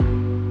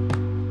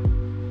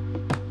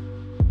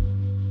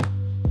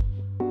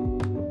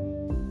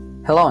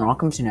Hello and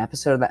welcome to an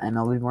episode of the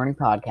MLB Morning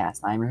Podcast.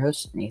 I'm your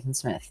host, Nathan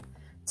Smith.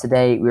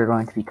 Today we're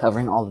going to be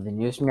covering all of the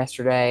news from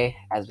yesterday,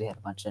 as we had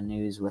a bunch of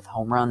news with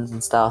home runs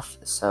and stuff.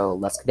 So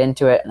let's get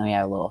into it, and then we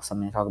have a little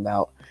something to talk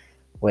about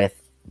with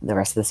the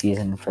rest of the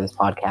season for this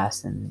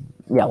podcast. And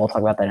yeah, we'll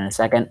talk about that in a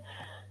second.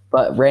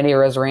 But Randy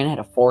Arozarena had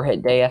a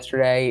 4-hit day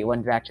yesterday. He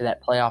went back to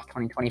that playoff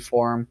 2020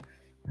 form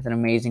with an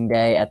amazing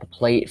day at the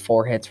plate.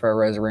 4 hits for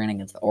Arozarena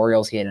against the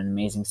Orioles. He had an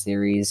amazing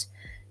series.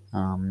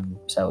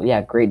 So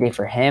yeah, great day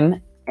for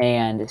him.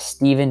 And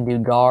Steven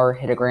Dugar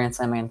hit a grand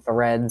slam against the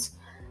Reds.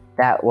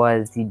 That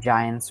was the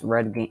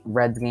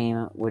Giants-Reds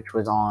game, which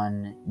was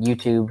on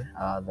YouTube,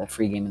 the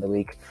free game of the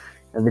week.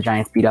 The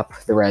Giants beat up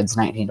the Reds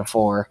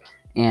 19-4,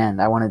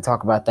 and I wanted to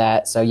talk about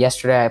that. So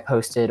yesterday I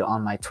posted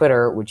on my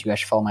Twitter, which you guys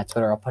should follow my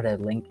Twitter. I'll put a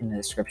link in the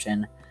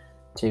description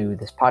to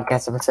this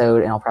podcast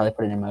episode, and I'll probably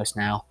put it in most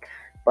now.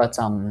 But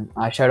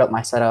I showed off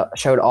my setup.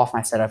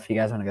 If you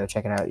guys want to go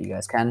check it out, you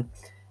guys can.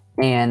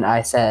 And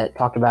I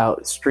talked about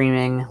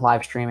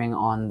live streaming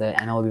on the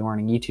MLB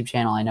Morning YouTube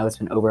channel. I know it's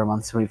been over a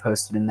month since we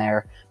posted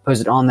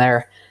on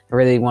there. I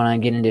really want to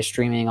get into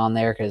streaming on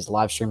there because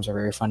live streams are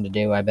very fun to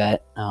do, I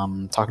bet.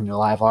 Talking to a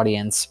live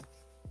audience.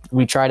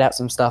 We tried out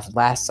some stuff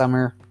last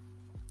summer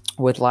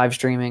with live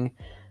streaming,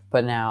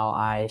 but now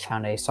I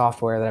found a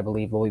software that I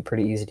believe will be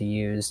pretty easy to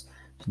use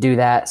to do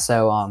that.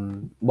 So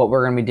what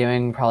we're going to be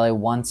doing probably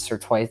once or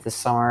twice this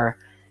summer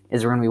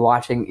is we're going to be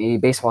watching a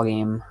baseball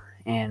game,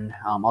 and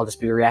I'll just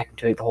be reacting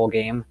to it the whole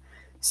game.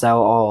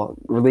 So I'll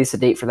release a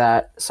date for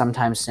that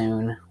sometime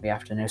soon. We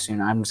have to know soon.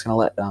 I'm just going to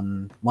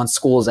let, once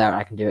school's out,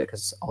 I can do it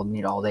because I'll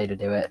need all day to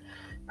do it,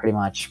 pretty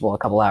much, a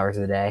couple hours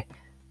a day.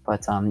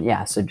 But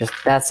yeah, so just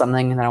that's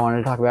something that I wanted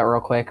to talk about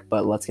real quick,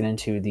 but let's get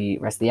into the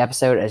rest of the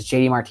episode. As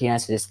JD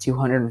Martinez hit his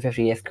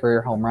 250th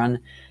career home run,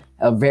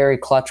 a very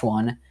clutch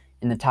one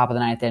in the top of the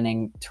ninth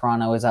inning.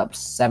 Toronto was up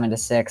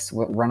 7-6,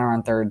 runner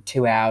on third,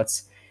 2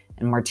 outs,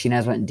 and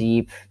Martinez went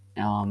deep.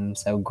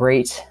 So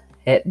great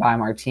hit by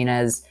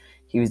Martinez.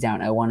 He was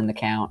down 0-1 in the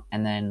count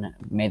and then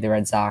made the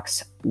Red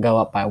Sox go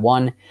up by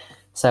 1.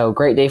 So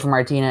great day for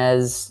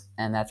Martinez,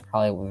 and that's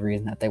probably the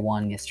reason that they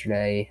won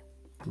yesterday.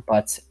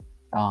 But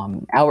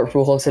Albert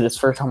Pujols hit his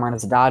first home run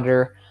as a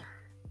Dodger.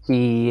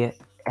 He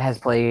has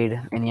played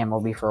in the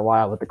MLB for a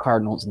while with the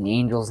Cardinals and the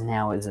Angels, and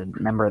now is a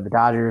member of the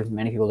Dodgers.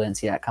 Many people didn't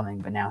see that coming,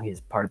 but now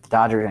he's part of the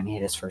Dodgers, and he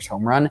hit his first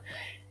home run.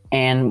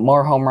 And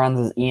more home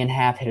runs as Ian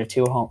Happ had a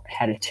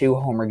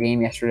 2-homer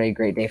game yesterday.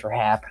 Great day for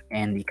Happ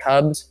and the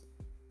Cubs.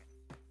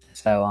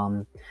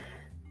 So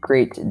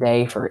great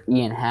day for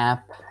Ian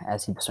Happ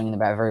as he was swinging the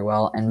bat very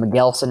well. And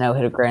Miguel Sano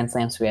hit a grand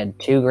slam, so we had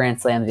 2 grand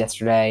slams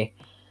yesterday.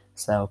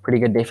 So pretty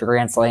good day for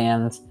grand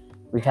slams.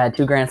 We've had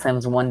 2 grand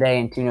slams in one day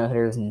and 2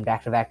 no-hitters in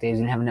back-to-back days.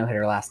 We didn't have a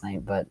no-hitter last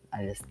night, but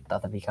I just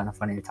thought that'd be kind of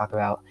funny to talk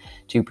about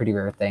 2 pretty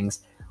rare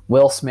things.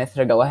 Will Smith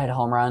hit a go-ahead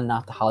home run,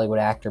 not the Hollywood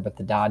actor, but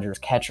the Dodgers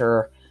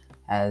catcher,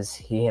 as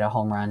he hit a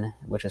home run,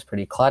 which was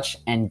pretty clutch.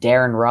 And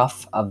Darren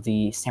Ruff of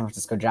the San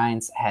Francisco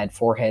Giants had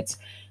 4 hits,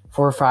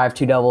 4-5,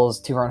 2 doubles,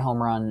 2-run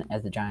home run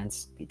as the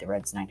Giants beat the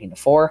Reds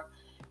 19-4.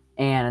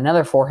 And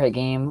another 4-hit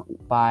game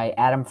by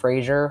Adam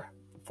Frazier,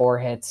 4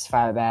 hits,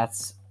 5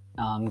 at-bats,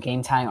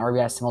 game-tying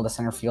RBI single to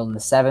center field in the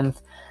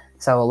 7th.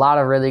 So a lot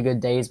of really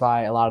good days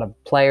by a lot of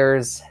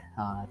players,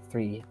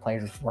 3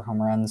 players with 4 home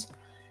runs.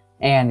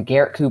 And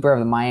Garrett Cooper of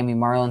the Miami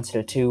Marlins hit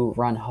a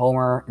 2-run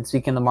homer. And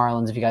speaking of the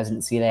Marlins, if you guys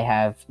didn't see, they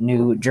have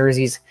new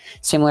jerseys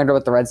similar to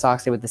what the Red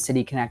Sox did with the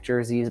City Connect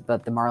jerseys,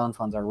 but the Marlins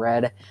ones are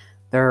red.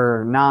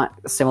 They're not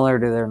similar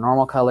to their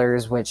normal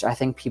colors, which I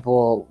think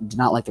people did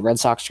not like the Red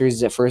Sox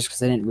jerseys at first because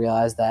they didn't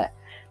realize that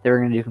they were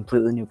going to do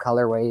completely new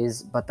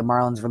colorways. But the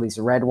Marlins released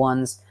red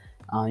ones.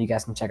 You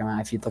guys can check them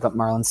out if you look up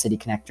Marlins City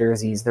Connect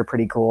jerseys. They're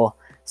pretty cool.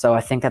 So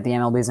I think that the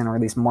MLB is going to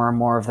release more and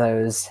more of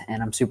those,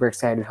 and I'm super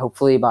excited.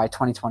 Hopefully by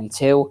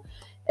 2022,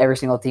 every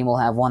single team will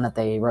have one that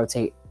they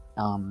rotate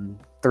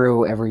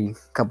through every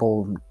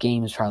couple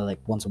games, probably like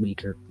once a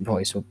week or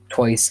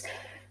twice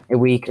a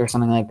week or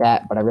something like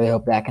that. But I really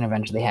hope that can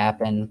eventually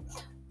happen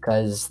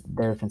because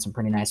there's been some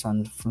pretty nice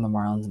ones from the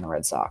Marlins and the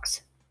Red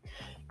Sox.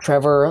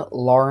 Trevor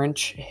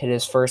Lawrence hit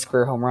his first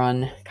career home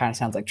run. Kind of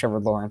sounds like Trevor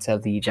Lawrence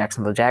of the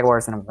Jacksonville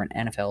Jaguars, the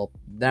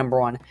number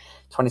one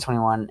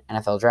 2021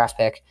 NFL draft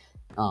pick.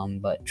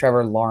 But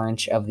Trevor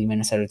Lawrence of the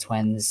Minnesota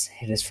Twins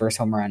hit his first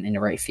home run into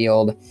right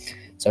field.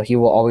 So he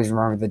will always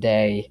remember the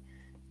day,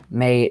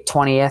 May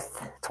 20th,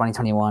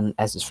 2021,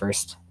 as his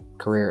first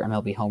career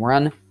MLB home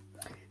run.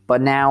 But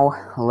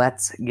now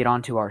let's get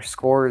on to our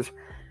scores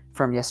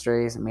from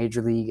yesterday's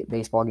Major League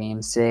Baseball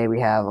games. Today we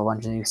have a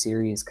bunch of new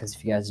series because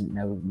if you guys didn't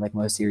know, like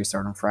most series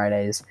start on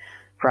Fridays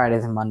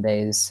and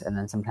Mondays, and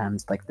then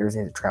sometimes like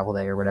Thursday's a travel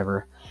day or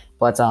whatever.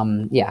 But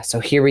yeah, so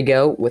here we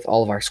go with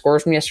all of our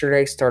scores from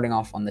yesterday, starting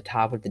off on the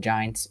top with the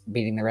Giants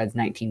beating the Reds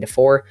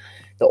 19-4.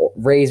 The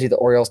Rays beat the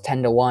Orioles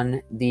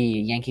 10-1. The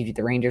Yankees beat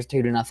the Rangers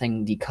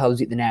 2-0. The Cubs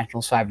beat the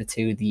Nationals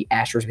 5-2. The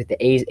Astros beat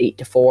the A's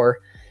 8-4.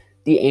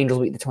 The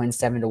Angels beat the Twins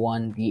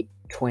 7-1. The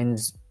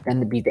Twins Then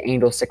they beat the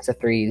Angels 6-3.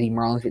 The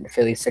Marlins beat the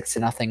Phillies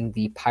 6-0.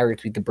 The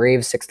Pirates beat the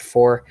Braves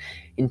 6-4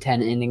 in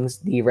 10 innings.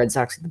 The Red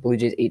Sox beat the Blue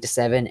Jays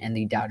 8-7, and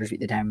the Dodgers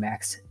beat the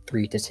Diamondbacks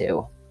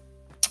 3-2.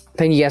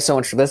 Thank you guys so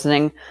much for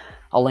listening.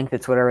 I'll link the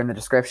Twitter in the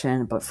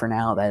description, but for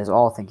now, that is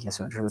all. Thank you guys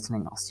so much for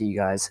listening. I'll see you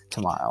guys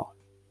tomorrow.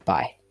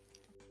 Bye.